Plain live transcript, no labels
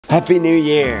Happy New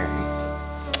Year.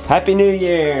 Happy New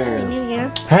Year. Happy New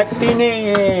Year. Happy New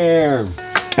Year.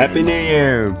 Happy New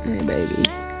Year. Hey, baby.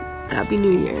 Happy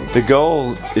New Year. The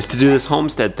goal is to do this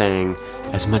homestead thing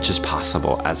as much as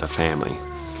possible as a family.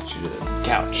 Get you to the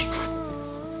couch.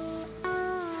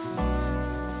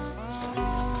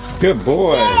 Good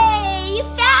boy. Yay, you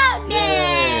found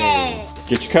it.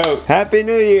 Get your coat. Happy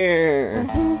New Year.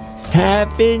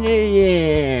 Happy New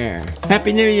Year.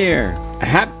 Happy New Year.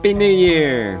 Happy New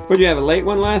Year. What, did you have a late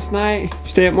one last night?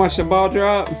 Stay up and watch the ball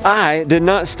drop? I did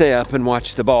not stay up and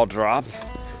watch the ball drop.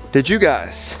 Did you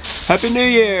guys? Happy New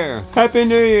Year. Happy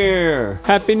New Year.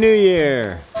 Happy New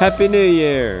Year. Happy New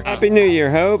Year. Happy New Year,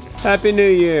 Hope. Happy New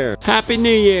Year. Happy New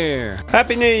Year.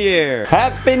 Happy New Year.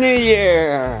 Happy New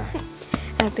Year.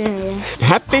 Happy New Year.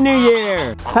 Happy New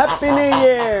Year. Happy New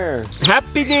Year.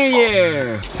 Happy New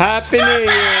Year. Happy New Year.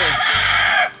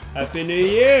 Happy New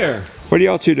Year. What are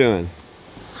y'all two doing?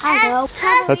 Hello.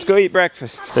 Let's go eat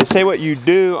breakfast. They say what you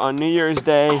do on New Year's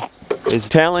Day is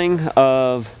telling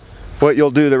of what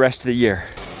you'll do the rest of the year.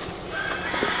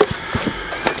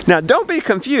 Now, don't be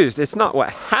confused. It's not what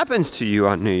happens to you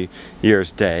on New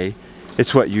Year's Day.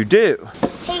 It's what you do.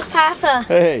 Hey, Papa.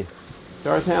 Hey,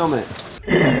 Darth Helmet.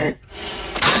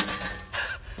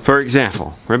 For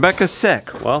example, Rebecca's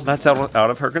sick. Well, that's out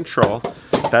of her control.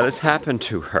 That has happened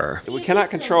to her. We cannot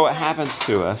control what happens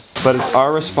to us, but it's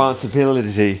our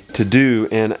responsibility to do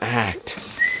and act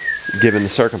given the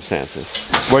circumstances.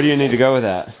 Where do you need to go with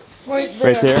that?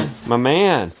 Right there? My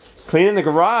man. Cleaning the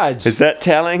garage. Is that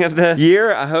telling of the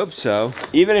year? I hope so.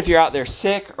 Even if you're out there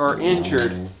sick or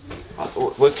injured,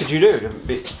 what could you do?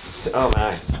 Oh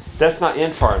my, that's not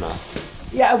in far enough.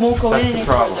 Yeah, it won't go in That's any the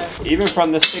problem. further. Even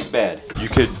from the sick bed, you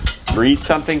could read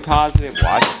something positive,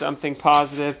 watch something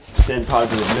positive, send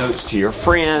positive notes to your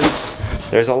friends.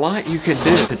 There's a lot you can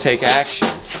do to take action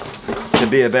to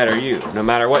be a better you, no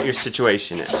matter what your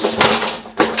situation is.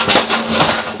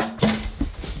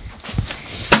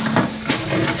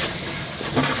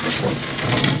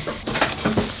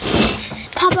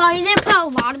 Papa, are you gonna put a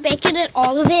lot of bacon in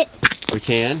all of it? We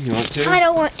can, you want to? I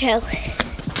don't want to.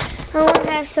 I want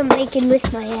to have some bacon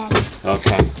with my egg.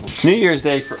 Okay. New Year's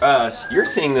Day for us, you're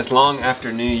seeing this long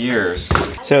after New Year's.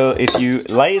 So if you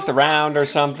lazed around or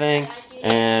something,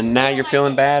 and now you're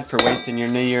feeling bad for wasting your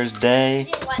New Year's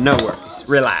Day, no worries,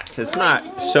 relax. It's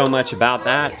not so much about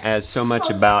that as so much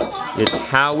about it's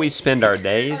how we spend our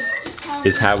days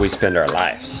is how we spend our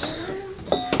lives.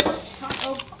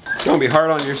 Don't be hard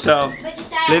on yourself.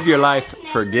 Live your life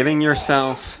forgiving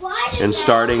yourself and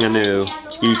starting anew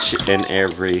each and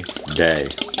every day.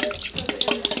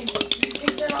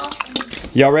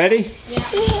 Y'all ready?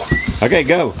 Yeah. Okay,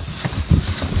 go.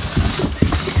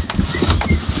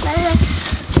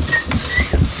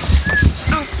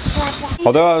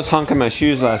 Although I was honking my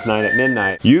shoes last night at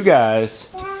midnight, you guys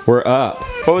were up.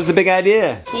 What was the big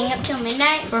idea? Staying up till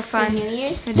midnight for fun New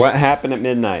Year's. What happened at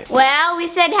midnight? Well, we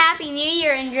said Happy New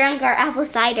Year and drank our apple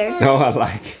cider. Oh, I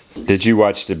like it. Did you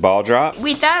watch the ball drop?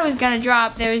 We thought it was gonna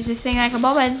drop. There was this thing like a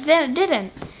ball, but then it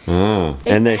didn't. Oh.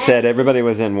 And they said everybody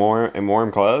was in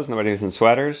warm clothes, nobody was in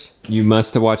sweaters? You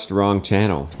must have watched the wrong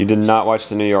channel. You did not watch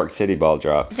the New York City ball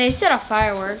drop. They set off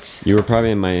fireworks. You were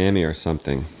probably in Miami or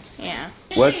something. Yeah.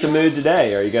 What's the mood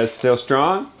today? Are you guys still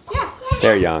strong? Yeah.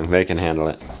 They're young, they can handle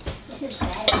it.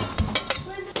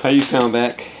 How you feeling,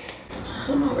 Beck?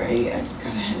 I'm alright, I just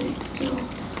got a headache still.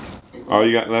 All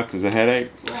you got left is a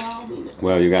headache?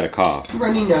 Well, you got a cough.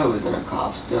 Runny nose and a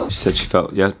cough still. She said she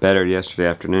felt better yesterday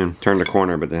afternoon. Turned a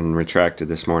corner, but then retracted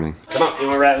this morning. Come on, you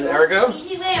want to ride the Ergo?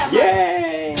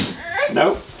 Yay!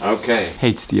 Nope. Okay.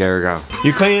 Hates the Ergo.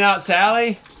 You cleaning out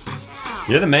Sally?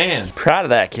 You're the man. Proud of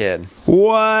that kid.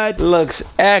 What? Looks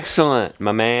excellent,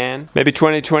 my man. Maybe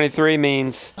 2023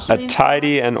 means a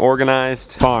tidy and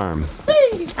organized farm.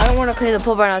 I don't want to clean the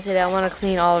pole barn out today. I want to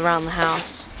clean all around the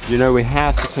house. You know we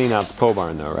have to clean out the pole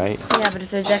barn though, right? Yeah, but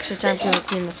if there's extra time to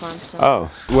clean the farm, so.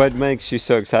 Oh, what makes you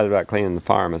so excited about cleaning the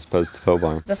farm as opposed to the pole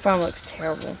barn? The farm looks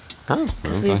terrible. Oh,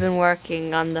 Because we've been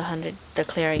working on the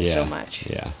clearing so much.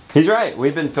 Yeah. He's right.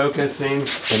 We've been focusing,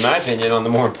 in my opinion, on the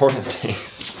more important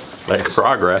things. Like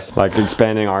progress, like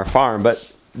expanding our farm.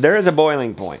 But there is a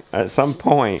boiling point. At some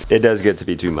point, it does get to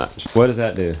be too much. What does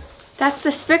that do? That's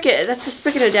the spigot. That's the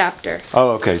spigot adapter.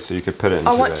 Oh, okay. So you could put it in.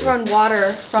 I want to run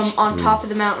water from on top of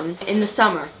the mountain in the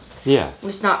summer. Yeah. When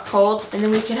it's not cold, and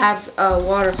then we can have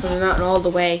water from the mountain all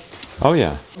the way. Oh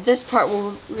yeah. This part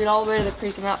will lead all the way to the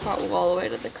creek, and that part will go all the way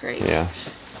to the creek. Yeah.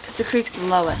 Because the creek's the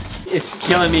lowest. It's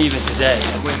killing me even today.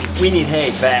 We need hay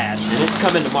bad, and it's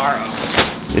coming tomorrow.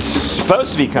 It's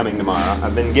supposed to be coming tomorrow.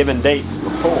 I've been given dates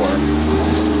before.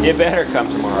 It better come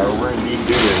tomorrow. We're in deep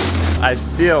doo-doo. I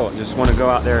still just want to go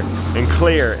out there and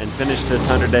clear and finish this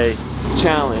 100-day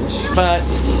challenge. But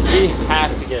we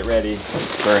have to get ready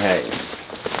for hay.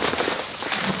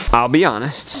 I'll be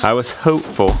honest, I was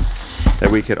hopeful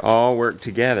that we could all work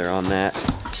together on that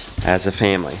as a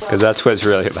family, because that's what it's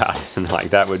really about. And like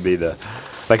that would be the,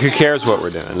 like, who cares what we're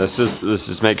doing? Let's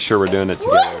just make sure we're doing it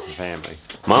together as a family.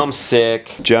 Mom's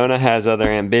sick. Jonah has other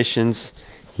ambitions.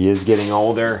 He is getting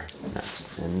older.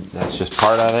 That's just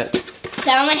part of it.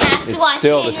 Someone has to watch It's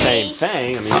still Henry. the same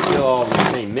thing. I mean, it's still all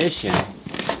the same mission.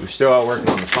 We're still all working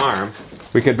on the farm.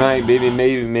 We could maybe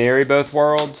marry both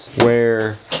worlds,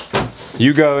 where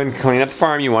you go and clean up the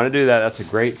farm. You want to do that. That's a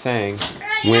great thing.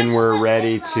 When we're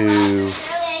ready to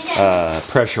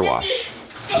pressure wash,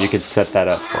 you could set that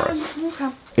up for us. Okay.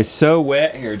 It's so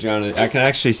wet here, Jonah. I can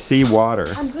actually see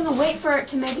water. I'm gonna wait for it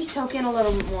to maybe soak in a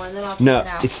little bit more, and then I'll take No, it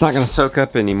out. it's not gonna soak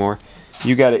up anymore.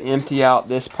 You gotta empty out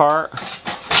this part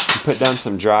and put down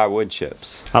some dry wood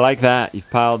chips. I like that. You've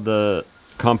piled the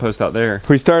compost out there.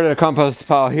 We started a compost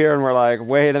pile here and we're like,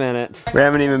 wait a minute. We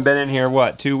haven't even been in here,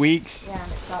 what, 2 weeks? Yeah.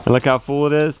 And look how full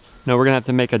it is. No, we're gonna have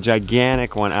to make a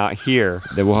gigantic one out here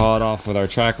that we'll haul it off with our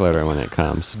track loader when it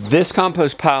comes. This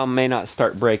compost pile may not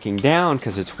start breaking down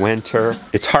because it's winter.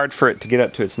 It's hard for it to get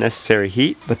up to its necessary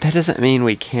heat, but that doesn't mean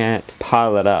we can't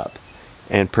pile it up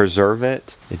and preserve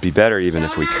it. It'd be better even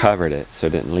if we covered it so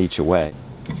it didn't leach away.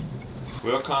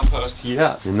 Will compost heat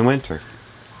up in the winter?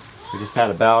 We just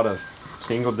had a bout of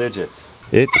single digits.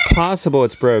 It's possible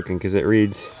it's broken because it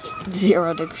reads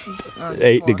 0 degrees.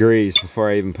 8 degrees before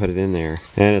I even put it in there.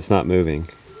 And it's not moving.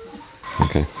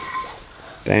 Okay.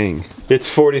 Dang. It's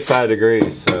 45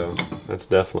 degrees, so that's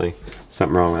definitely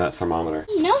something wrong with that thermometer.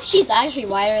 You know she's actually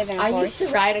wider than a I horse.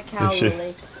 used to ride a cow, Is she?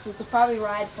 Lily. You could probably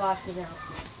ride Flossie now.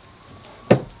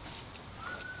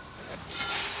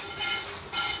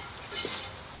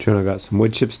 Jonah got some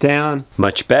wood chips down.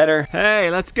 Much better. Hey,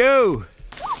 let's go.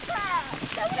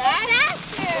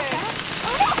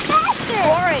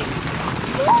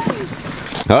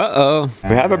 Uh-oh, we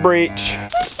have a breach.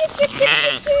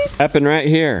 Happened right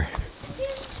here.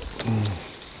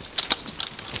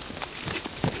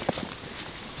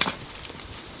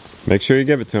 Make sure you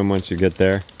give it to him once you get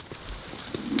there.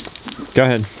 Go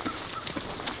ahead.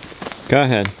 Go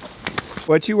ahead.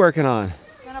 What you working on?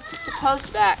 I'm gonna put the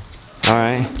post back. All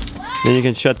right. Then you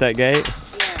can shut that gate.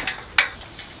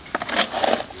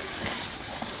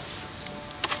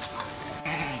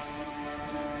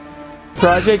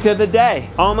 Project of the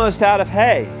day. Almost out of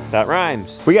hay. That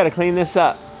rhymes. We gotta clean this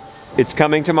up. It's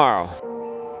coming tomorrow.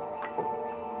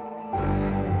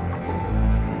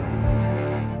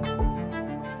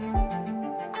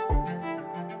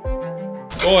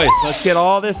 Boys, let's get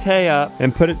all this hay up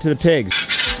and put it to the pigs.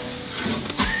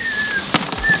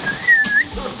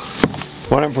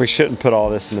 Wonder if we shouldn't put all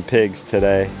this in the pigs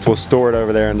today. We'll store it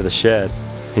over there under the shed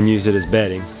and use it as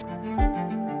bedding.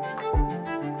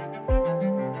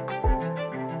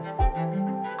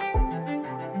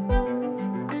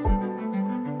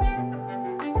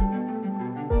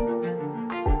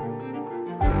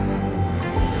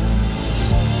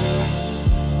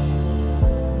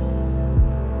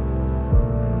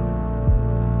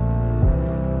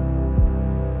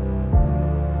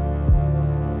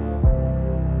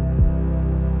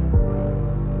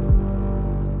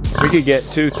 We could get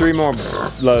 2-3 more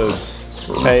loads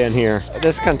hay in here.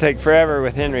 This is gonna take forever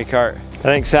with Henry cart. I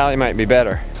think Sally might be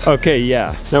better. Okay,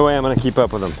 yeah. No way I'm gonna keep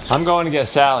up with them. I'm going to get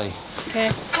Sally.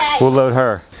 Okay. We'll load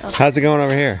her. Okay. How's it going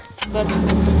over here? Good.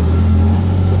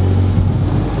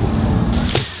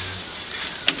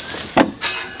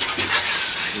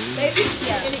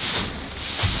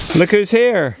 Look who's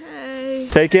here. Hey.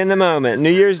 Take in the moment.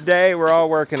 New Year's Day, we're all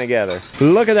working together.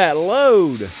 Look at that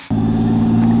load.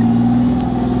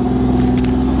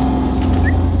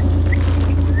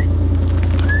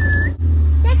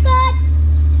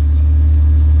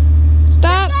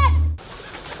 Stop.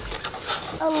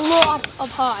 A lot of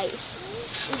pie.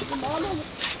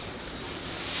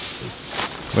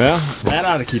 Well, that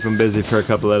ought to keep him busy for a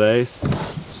couple of days.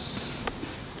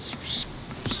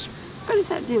 What is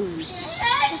that doing?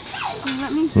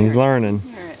 Let me He's learning.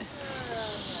 hear it.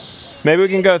 Maybe we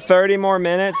can go 30 more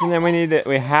minutes and then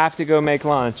we have to go make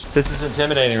lunch. This is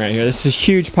intimidating right here. This is a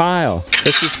huge pile.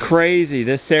 This is crazy.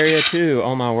 This area too,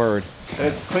 oh my word.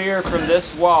 It's clear from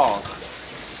this wall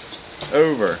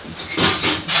over.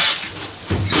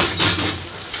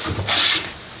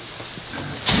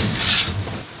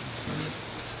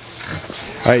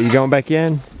 All right, you going back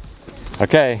in?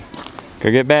 Okay, go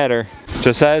get better.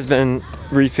 Josiah's been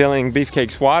refilling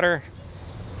Beefcake's water.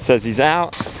 Says he's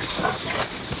out.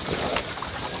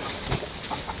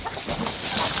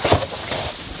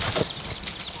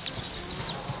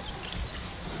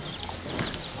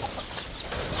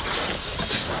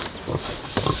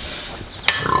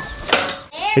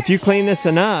 If you clean this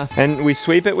enough and we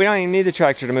sweep it, we don't even need the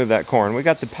tractor to move that corn. We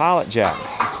got the pallet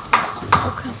jacks.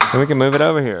 Okay. And we can move it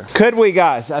over here. Could we,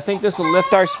 guys? I think this will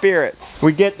lift our spirits.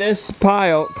 We get this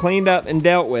pile cleaned up and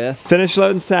dealt with. Finish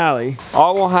loading Sally.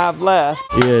 All we'll have left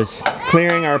is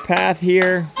clearing our path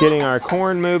here, getting our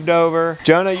corn moved over.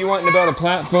 Jonah, you wanting to build a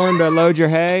platform to load your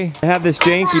hay? They have this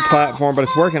janky platform, but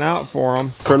it's working out for him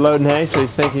for loading hay, so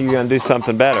he's thinking he's gonna do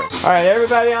something better. All right,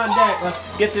 everybody on deck, let's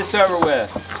get this over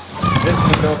with. This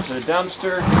can go to the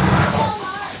dumpster.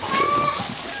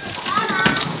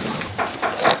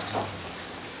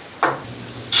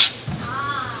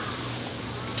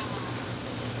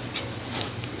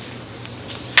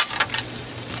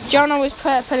 Jonah always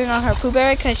putting on her poop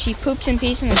area because she poops in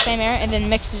peace in the same area and then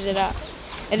mixes it up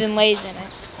and then lays in it.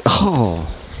 Oh.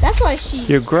 That's why she.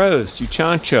 You're gross, you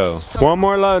chancho. One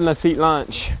more load and let's eat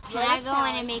lunch. Can I go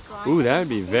in and make lunch? Ooh, that would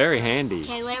be very handy.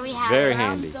 Okay, what do we have? Very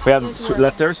handy. We have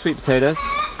leftover sweet potatoes.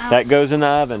 That goes in the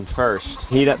oven first.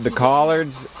 Heat up the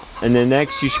collards, and then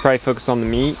next you should probably focus on the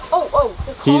meat.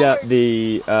 Heat up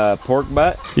the pork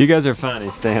butt. You guys are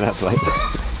funny staying up like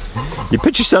this. You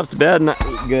put yourself to bed and not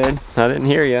eat good. I didn't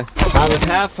hear you. I was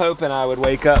half hoping I would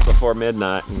wake up before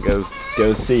midnight and go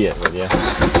see it with you. We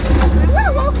would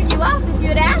have woken you up if you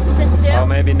had asked us to. Oh,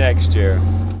 maybe next year.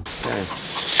 Okay.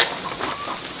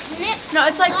 No,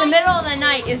 it's like the middle of the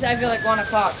night is, I feel like 1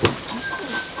 o'clock.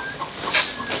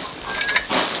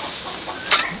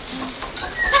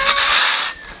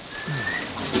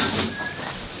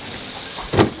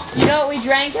 You know what we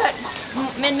drank at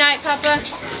midnight, Papa? We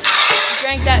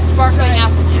drank that sparkling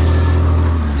apple juice.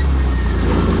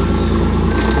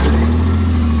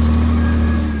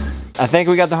 I think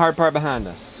we got the hard part behind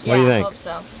us. What do you think? I hope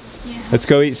so. Yeah. Let's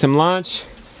go eat some lunch,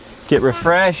 get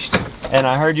refreshed, and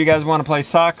I heard you guys want to play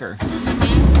soccer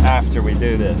after we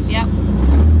do this. Yep.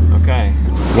 Okay.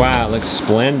 Wow, it looks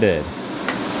splendid.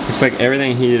 Looks like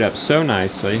everything heated up so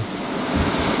nicely.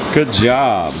 Good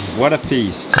job. What a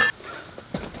feast.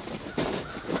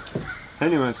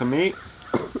 Then you want some meat?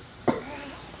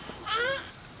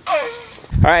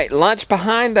 All right, lunch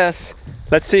behind us.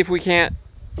 Let's see if we can't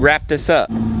wrap this up.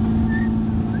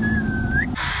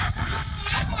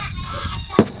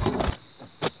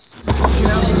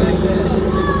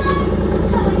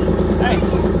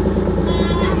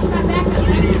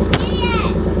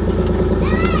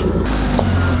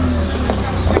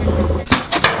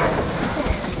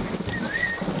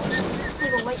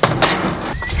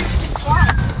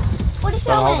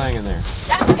 Throw the whole thing in there.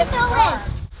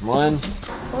 One,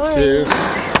 two.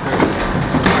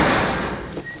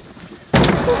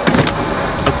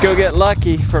 Let's go get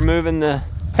Lucky for moving the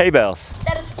hay bales.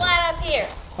 That is flat up here.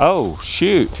 Oh,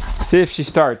 shoot. See if she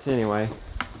starts anyway.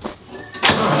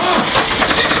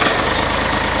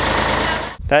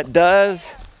 That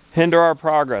does hinder our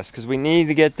progress because we need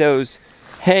to get those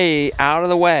hay out of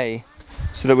the way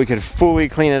so that we could fully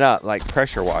clean it up, like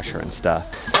pressure washer and stuff.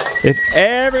 If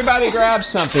everybody grabs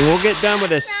something, we'll get done with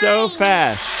this so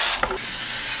fast.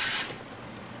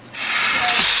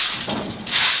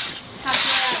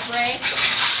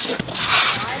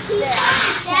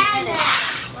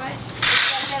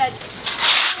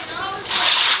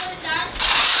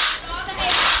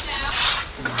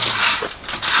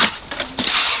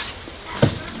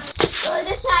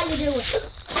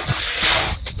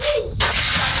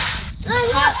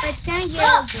 It's gonna get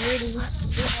all dirty.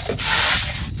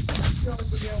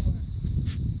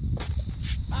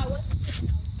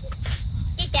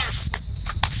 Get down.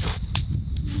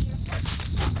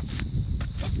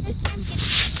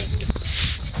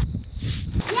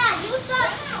 Yeah, you got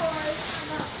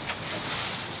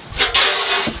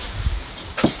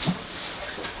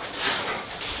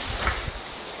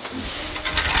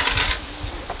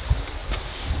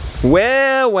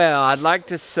Well, I'd like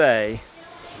to say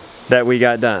that we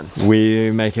got done.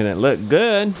 We're making it look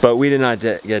good, but we did not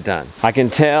get done. I can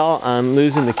tell I'm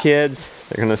losing the kids.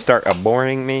 They're gonna start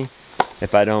abhorring me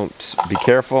if I don't be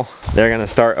careful. They're gonna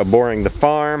start abhorring the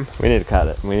farm. We need to cut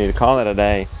it. We need to call it a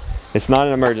day. It's not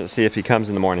an emergency if he comes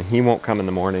in the morning. He won't come in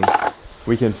the morning.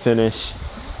 We can finish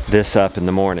this up in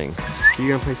the morning. You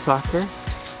gonna play soccer?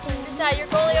 Decide your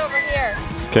goalie over here.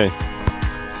 Okay.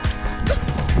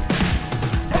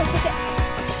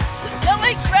 Don't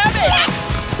make rabbit!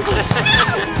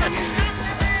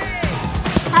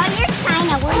 Oh, you're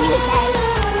China. What do you say?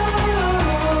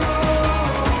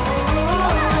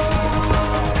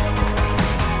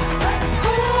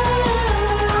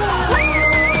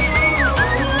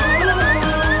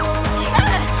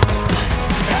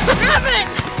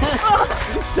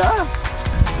 Good job.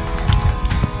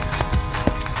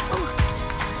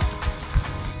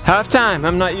 Halftime.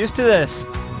 I'm not used to this.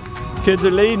 Kids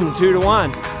are leading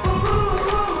 2-1.